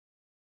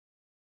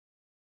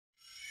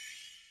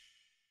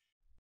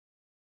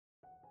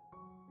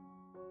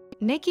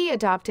Nikki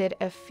adopted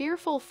a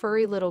fearful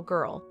furry little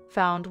girl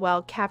found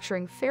while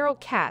capturing feral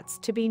cats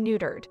to be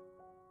neutered.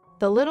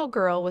 The little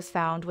girl was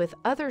found with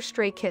other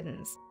stray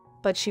kittens,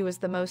 but she was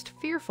the most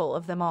fearful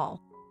of them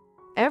all.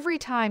 Every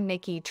time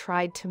Nikki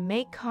tried to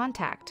make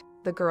contact,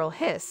 the girl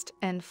hissed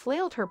and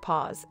flailed her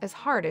paws as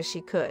hard as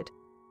she could.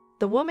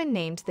 The woman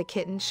named the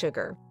kitten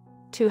Sugar.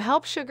 To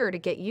help Sugar to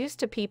get used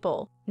to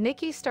people,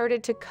 Nikki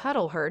started to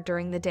cuddle her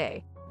during the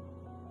day.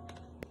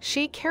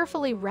 She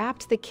carefully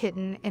wrapped the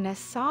kitten in a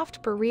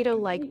soft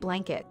burrito-like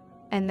blanket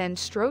and then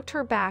stroked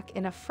her back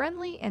in a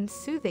friendly and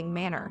soothing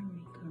manner.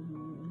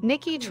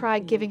 Nikki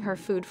tried giving her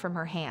food from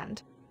her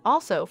hand,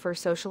 also for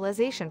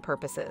socialization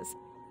purposes.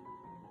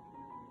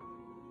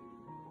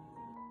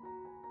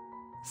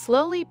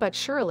 Slowly but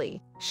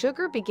surely,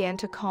 Sugar began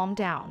to calm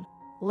down,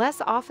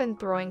 less often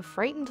throwing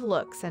frightened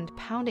looks and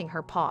pounding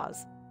her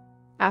paws.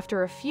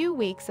 After a few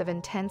weeks of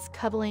intense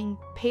cuddling,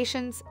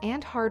 patience,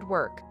 and hard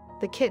work,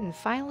 the kitten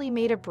finally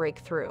made a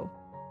breakthrough.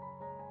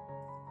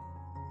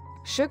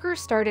 Sugar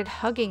started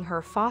hugging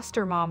her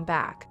foster mom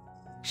back.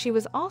 She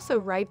was also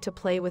ripe to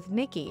play with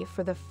Nikki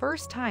for the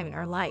first time in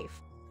her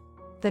life.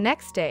 The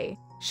next day,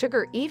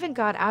 Sugar even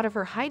got out of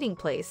her hiding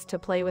place to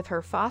play with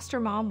her foster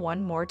mom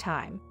one more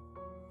time.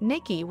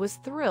 Nikki was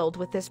thrilled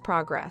with this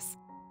progress.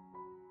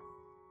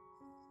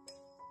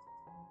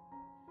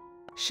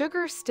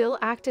 Sugar still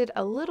acted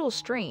a little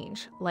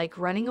strange, like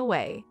running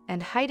away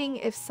and hiding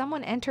if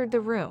someone entered the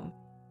room.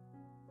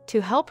 To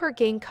help her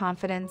gain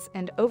confidence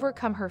and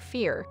overcome her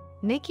fear,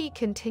 Nikki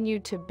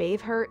continued to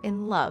bathe her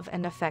in love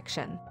and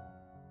affection.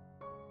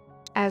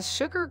 As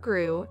Sugar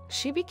grew,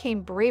 she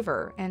became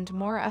braver and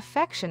more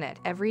affectionate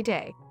every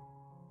day.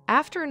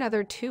 After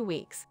another 2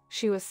 weeks,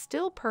 she was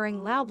still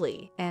purring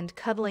loudly and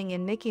cuddling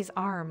in Nikki's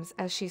arms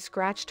as she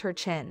scratched her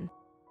chin.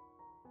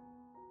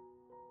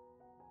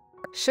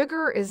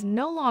 Sugar is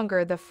no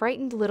longer the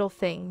frightened little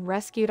thing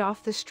rescued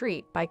off the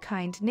street by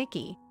kind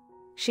Nikki.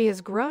 She has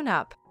grown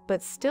up,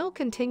 but still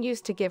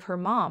continues to give her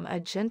mom a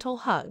gentle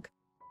hug.